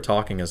way they were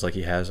talking is like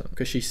he hasn't.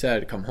 Because she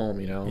said, come home,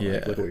 you know? Yeah.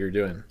 Like, look what you're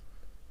doing.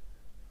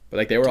 But,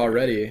 like, they were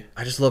already.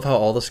 I just love how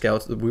all the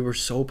scouts, we were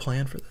so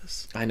planned for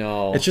this. I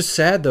know. It's just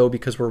sad though,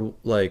 because we're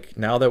like,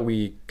 now that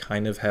we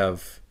kind of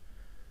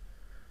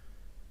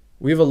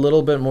we have a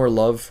little bit more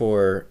love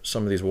for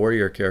some of these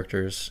warrior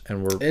characters,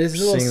 and we're It is a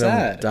little seeing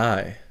sad. them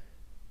die.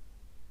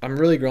 I'm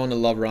really growing to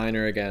love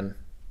Reiner again.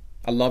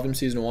 I loved him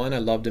season 1. I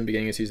loved him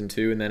beginning of season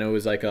 2. And then it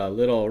was like a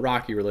little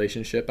rocky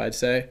relationship, I'd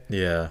say.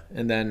 Yeah.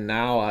 And then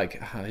now,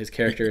 like, his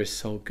character is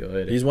so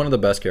good. He's one of the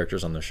best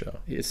characters on the show.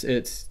 It's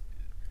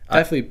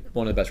definitely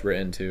one of the best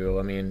written, too.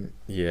 I mean,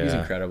 Yeah. he's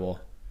incredible.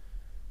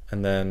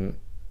 And then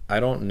I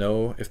don't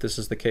know if this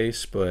is the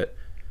case, but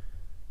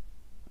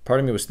part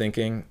of me was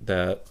thinking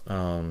that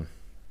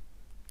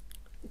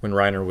when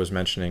Reiner was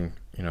mentioning,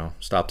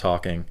 stop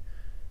talking,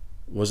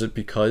 was it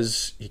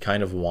because he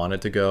kind of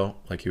wanted to go,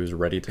 like he was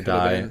ready to Could've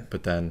die, been.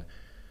 but then,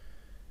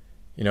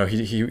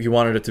 he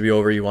wanted it to be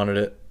over, he wanted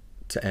it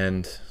to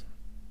end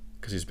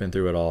because he's been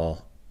through it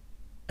all,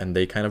 and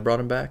they kind of brought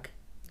him back.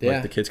 Yeah.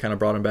 Like the kids kind of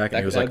brought him back, and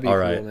he was like, That'd be all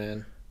cool, right,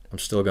 man. I'm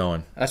still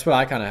going. That's what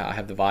I kind of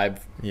have the vibe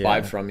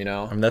from,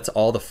 I mean, that's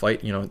all the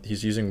fight,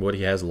 he's using what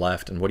he has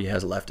left, and what he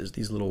has left is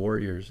these little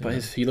warriors.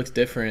 But he looks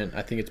different.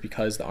 I think it's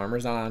because the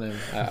armor's on him.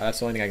 That's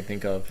the only thing I can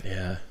think of.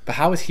 Yeah. But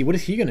what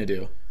is he going to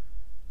do?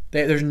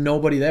 There's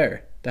nobody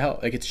there to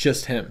help. Like, it's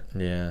just him.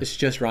 Yeah. It's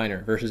just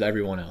Reiner versus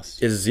everyone else.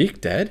 Is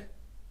Zeke dead?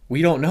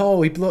 We don't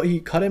know.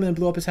 He cut him and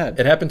blew up his head.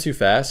 It happened too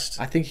fast.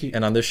 I think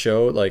And on this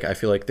show, like, I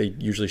feel like they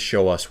usually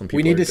show us when people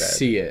we need are to dead.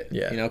 see it.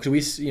 Yeah.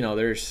 Because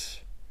there's...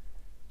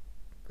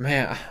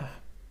 Man,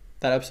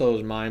 that episode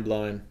was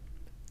mind-blowing.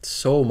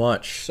 So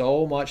much.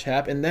 So much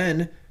happened. And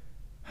then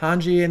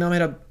Hanji and them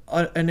had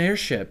an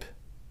airship.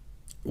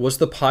 Was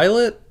the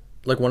pilot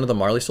like one of the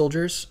Marley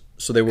soldiers?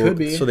 So they were. Could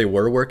be. So they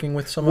were working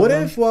with some What of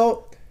them. if,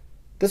 well,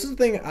 this is the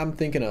thing I'm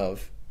thinking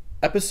of.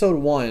 Episode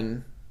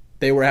 1,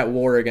 they were at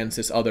war against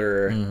this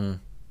other... Mm-hmm.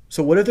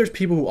 So what if there's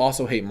people who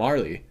also hate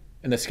Marley,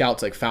 and the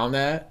scouts, like, found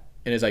that,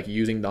 and is like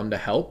using them to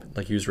help.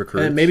 Like use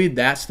recruits. And maybe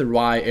that's the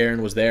why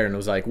Eren was there and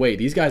was like, wait,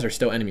 these guys are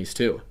still enemies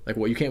too. Like,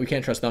 well, we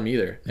can't trust them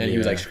either. And he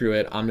was like, screw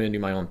it, I'm gonna do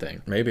my own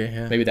thing. Maybe,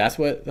 yeah. Maybe that's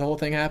what the whole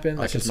thing happened.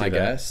 That's just my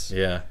guess.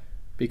 Yeah.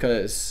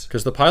 Because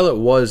the pilot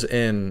was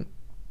in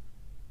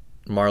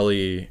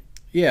Marley.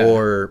 Yeah.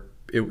 Or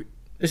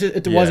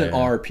it wasn't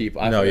our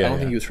people. I don't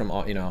think he was from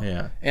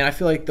Yeah. And I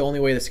feel like the only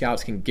way the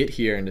scouts can get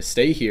here and to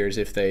stay here is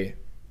if they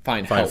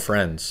find help.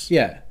 Friends.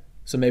 Yeah.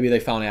 So maybe they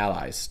found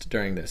allies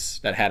during this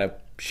that had a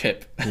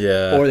ship.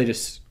 Yeah. Or they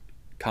just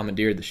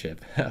commandeered the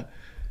ship. The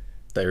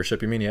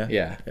airship, you mean? Yeah.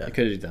 Yeah. They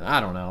could have done. I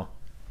don't know.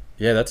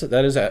 Yeah,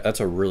 that's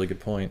a really good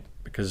point,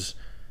 because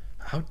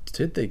how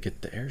did they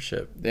get the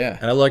airship? Yeah.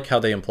 And I like how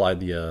they implied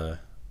the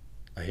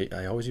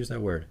I always use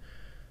that word.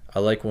 I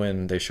like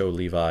when they show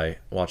Levi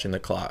watching the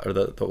clock or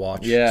the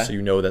watch. Yeah. So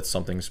you know that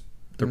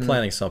they're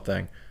planning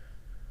something.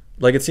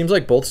 Like, it seems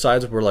like both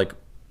sides were like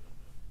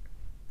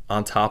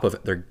on top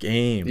of their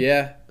game.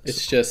 Yeah.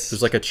 It's just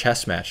there's like a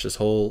chess match this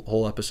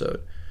whole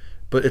episode.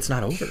 But it's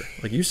not over.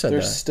 Like you said,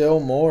 there's still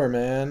more,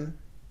 man.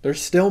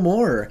 There's still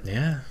more.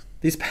 Yeah.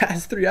 These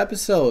past 3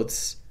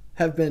 episodes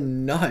have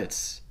been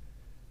nuts.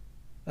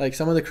 Like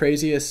some of the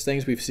craziest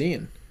things we've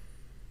seen.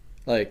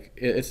 Like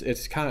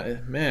it's kind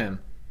of, man.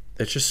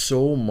 It's just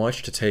so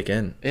much to take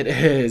in. It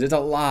is. It's a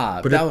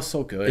lot. But that was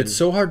so good. It's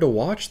so hard to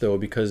watch though,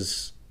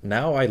 because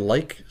now I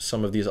like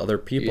some of these other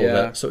people.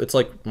 Yeah. So it's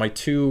like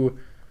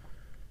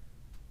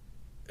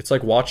it's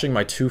like watching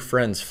my 2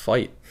 friends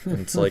fight. And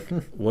it's like,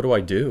 what do I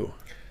do?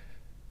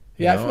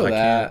 I feel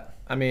that.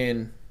 I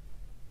mean,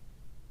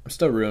 I'm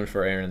still rooting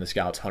for Eren and the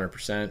Scouts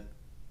 100%.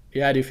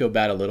 Yeah, I do feel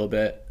bad a little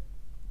bit.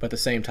 But at the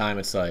same time,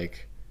 it's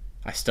like,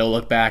 I still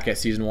look back at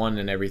season 1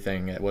 and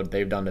everything, at what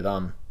they've done to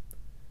them.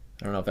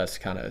 I don't know if that's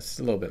it's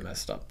a little bit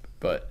messed up.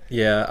 But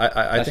yeah,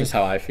 I that's think, just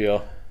how I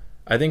feel.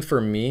 I think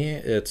for me,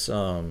 it's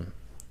I'm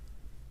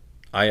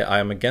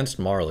against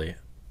Marley.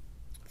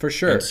 For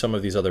sure. And some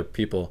of these other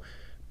people.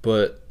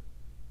 But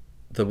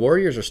the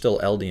Warriors are still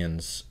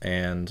Eldians,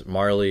 and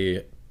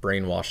Marley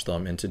brainwashed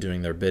them into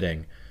doing their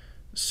bidding.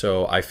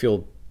 So I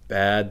feel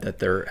bad that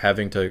they're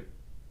having to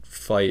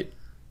fight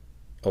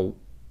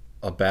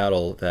a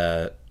battle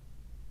that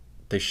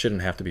they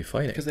shouldn't have to be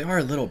fighting. Because they are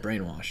a little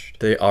brainwashed.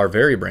 They are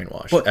very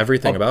brainwashed. But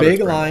everything about it. A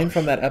big line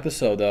from that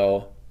episode,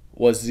 though,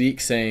 was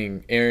Zeke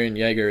saying, Eren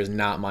Yeager is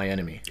not my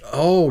enemy.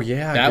 Oh,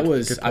 yeah. That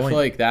was, I feel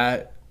like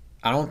that,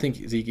 I don't think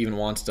Zeke even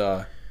wants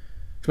to.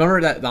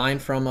 Remember that line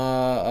from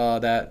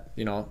that,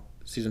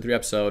 season 3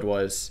 episode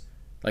was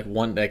like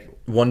one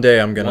day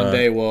I'm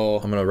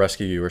gonna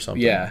rescue you or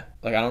something. Yeah,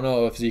 like I don't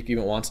know if Zeke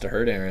even wants to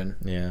hurt Eren.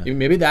 Yeah,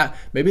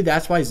 maybe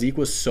that's why Zeke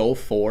was so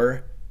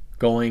for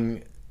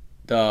going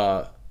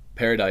the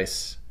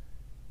Paradise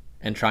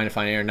and trying to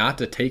find Eren, not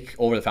to take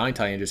over the Founding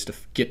Titan, just to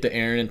get to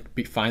Eren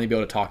and finally be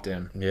able to talk to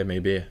him. Yeah,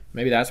 maybe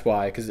that's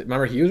why. Because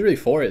remember, he was really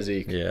for it,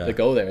 Zeke. Yeah, to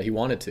go there, he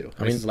wanted to.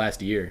 I mean, his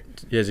last year.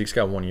 Yeah, Zeke's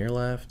got 1 year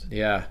left.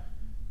 Yeah,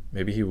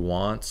 maybe he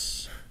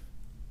wants.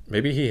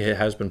 Maybe he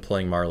has been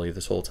playing Marley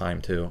this whole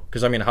time too.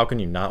 Because I mean, how can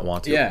you not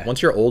want to? Yeah.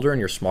 Once you're older and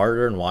you're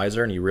smarter and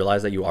wiser and you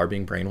realize that you are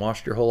being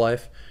brainwashed your whole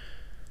life,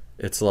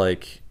 it's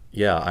like,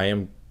 yeah, I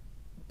am.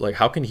 Like,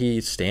 how can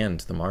he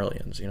stand the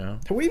Marleyans?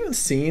 Have we even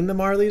seen the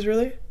Marleys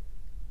really?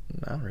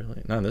 Not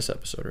really. Not in this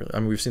episode, really. I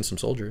mean, we've seen some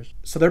soldiers.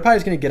 So they're probably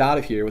just gonna get out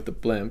of here with the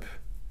blimp.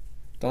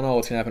 Don't know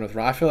what's gonna happen with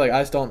Ron. I feel like I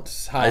just don't.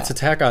 It's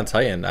Attack on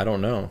Titan. I don't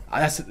know.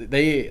 I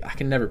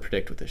can never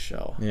predict with this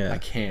show. Yeah, I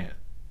can't.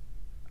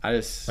 I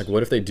just like,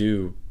 what if they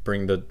do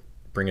bring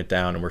it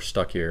down and we're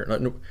stuck here?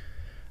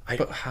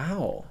 But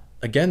how?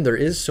 Again, there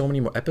is so many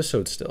more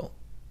episodes still.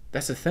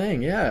 That's the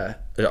thing. Yeah.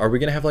 Are we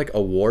gonna have like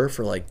a war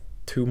for like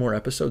 2 more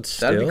episodes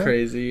still? That'd be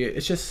crazy.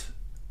 It's just,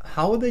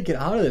 how would they get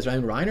out of this? I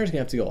mean, Reiner's gonna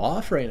have to go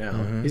off right now.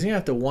 Mm-hmm. He's gonna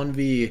have to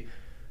 1v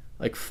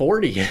like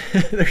 40.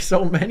 There's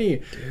so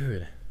many.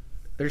 Dude.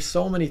 There's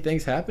so many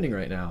things happening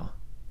right now.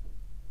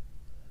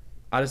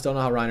 I just don't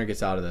know how Reiner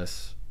gets out of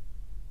this,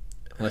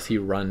 unless he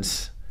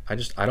runs.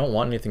 I don't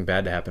want anything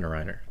bad to happen to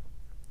Reiner.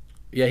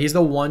 Yeah, he's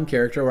the one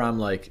character where I'm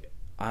like,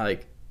 I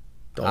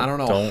don't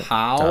know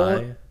how.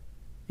 Die.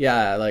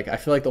 Yeah, like I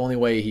feel like the only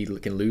way he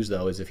can lose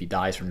though is if he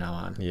dies from now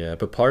on. Yeah,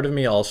 but part of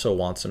me also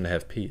wants him to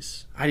have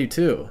peace. I do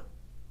too.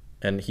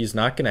 And he's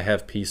not going to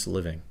have peace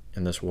living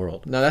in this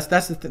world. No, that's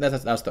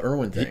the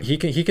Erwin thing.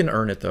 He can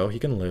earn it though. He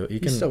can live. He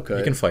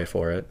can fight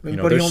for it. I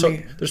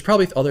mean, there's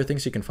probably other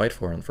things he can fight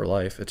for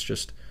life. It's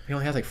just he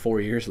only has like 4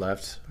 years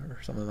left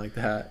or something like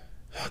that.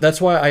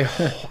 That's why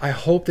I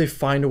hope they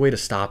find a way to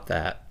stop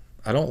that.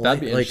 I don't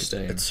That'd be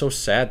interesting. It's so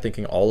sad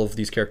thinking all of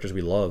these characters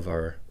we love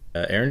are.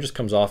 Eren just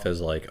comes off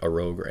as like a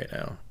rogue right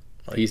now.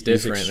 Like, he's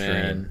different,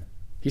 man.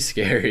 He's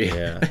scary.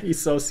 Yeah,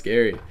 he's so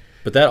scary.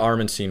 But that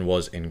Armin scene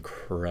was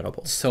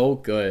incredible. So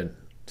good,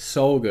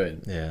 so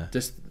good. Yeah,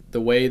 just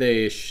the way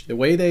they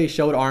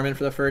showed Armin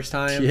for the first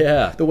time.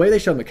 Yeah, the way they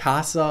showed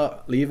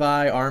Mikasa,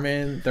 Levi,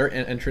 Armin, their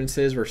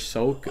entrances were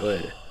so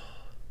good.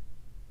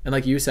 And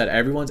like you said,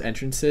 everyone's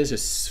entrances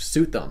just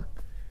suit them.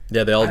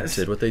 Yeah, they all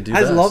did what they do.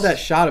 I just love that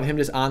shot of him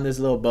just on this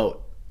little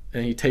boat,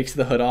 and he takes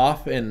the hood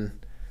off,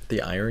 and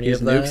the irony he of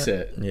that. Nukes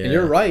it. Yeah. And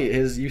you're right.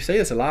 You say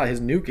this a lot. His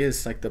nuke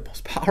is like the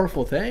most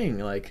powerful thing.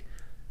 Like,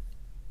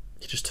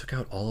 he just took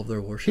out all of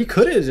their warships. He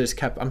could have just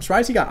kept. I'm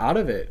surprised he got out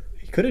of it.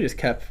 He could have just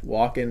kept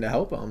walking to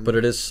help him. But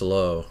it is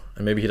slow,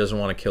 and maybe he doesn't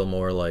want to kill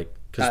more. Like,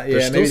 because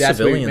yeah, there's still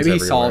civilians maybe he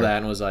everywhere. saw that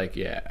and was like,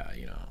 yeah,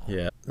 you know.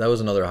 Yeah, that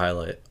was another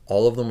highlight.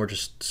 All of them were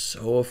just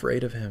so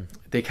afraid of him.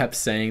 They kept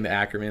saying the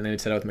Ackerman. They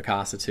said it with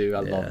Mikasa too.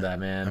 I love that,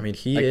 man. I mean,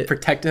 he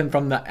protected him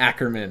from the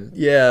Ackerman.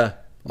 Yeah,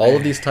 all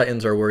of these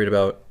Titans are worried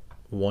about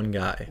one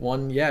guy.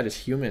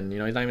 Just human. You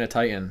know, he's not even a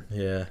Titan.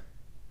 Yeah,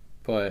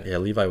 but yeah,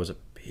 Levi was a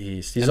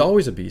beast. He's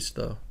always a beast,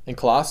 though. And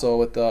Colossal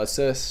with the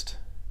assist,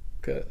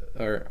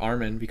 or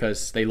Armin,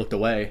 because they looked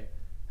away.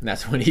 And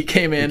that's when he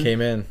came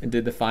in. And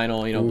did the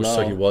final, blow.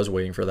 So he was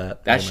waiting for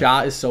that. That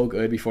shot is so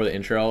good before the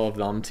intro of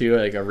them two,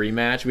 like a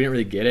rematch. We didn't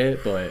really get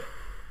it, but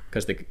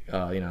because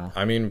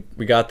I mean,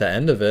 we got the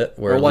end of it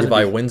where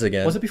Levi wins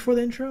again. Was it before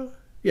the intro?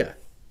 Yeah.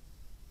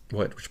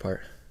 What? Which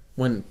part?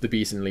 When the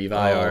Beast and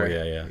Levi are.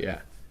 Yeah.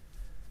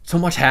 So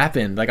much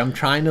happened. Like, I'm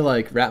trying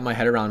to wrap my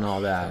head around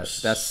all that.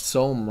 That's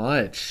so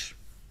much.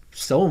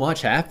 So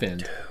much happened.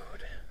 Dude.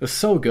 It was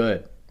so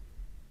good.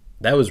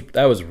 That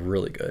was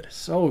really good.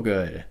 So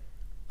good.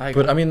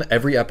 But I mean,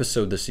 every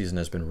episode this season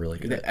has been really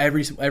good.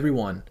 Every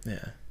one.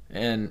 Yeah.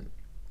 And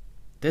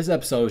this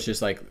episode was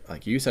just like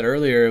you said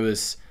earlier, it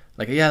was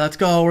like, yeah, let's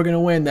go, we're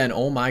gonna win. Then,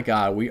 oh my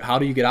god, how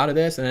do you get out of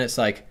this? And then it's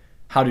like,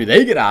 how do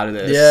they get out of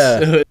this?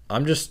 Yeah.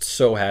 I'm just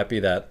so happy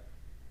that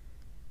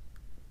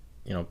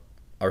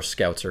our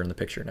scouts are in the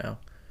picture now,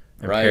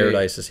 and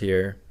Paradise is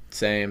here.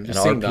 Same.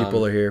 Just and our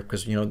people are here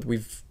because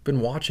we've been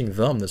watching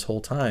them this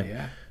whole time.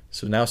 Yeah.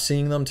 So now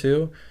seeing them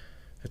too,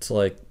 it's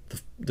like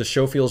the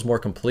show feels more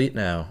complete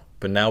now.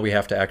 But now we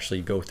have to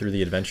actually go through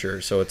the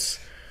adventure. So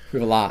we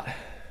have a lot.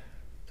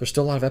 There's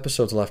still a lot of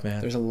episodes left,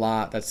 man. There's a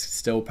lot that's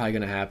still probably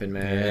gonna happen,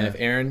 man. Yeah. And if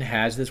Eren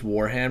has this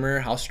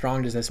Warhammer, how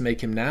strong does this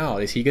make him now?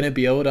 Is he gonna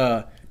be able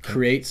to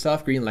create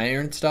stuff, Green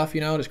Lantern stuff?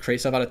 Just create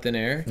stuff out of thin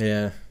air?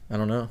 Yeah, I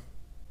don't know.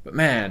 But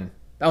man,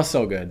 that was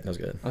so good. That was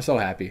good. I'm so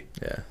happy.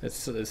 Yeah.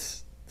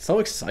 It's so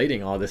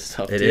exciting, all this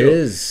stuff. It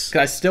is.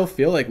 Because I still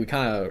feel like we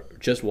kind of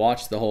just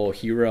watched the whole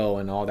Hero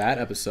and all that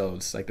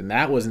episodes. And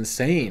that was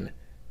insane.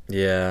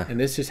 Yeah. And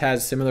this just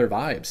has similar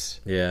vibes.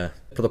 Yeah.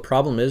 But the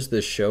problem is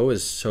this show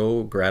is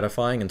so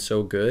gratifying and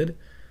so good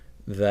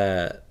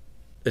that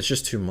it's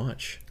just too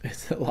much.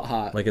 It's a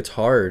lot. It's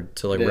hard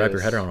to wrap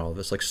your head around all of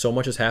this. So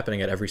much is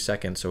happening at every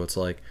second. So it's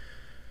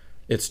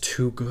it's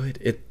too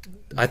good.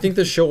 I think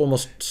this show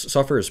almost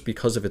suffers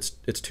because of it's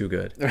too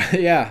good.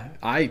 Yeah.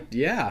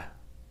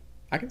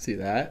 I can see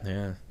that.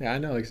 Yeah. Yeah, I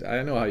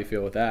know how you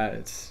feel with that.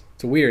 It's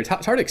weird.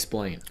 It's hard to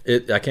explain.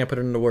 I can't put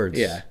it into words.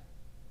 Yeah.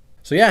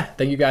 So yeah,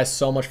 thank you guys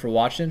so much for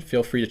watching.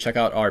 Feel free to check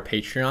out our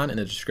Patreon in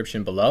the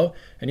description below.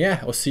 And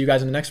yeah, we'll see you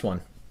guys in the next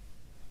one.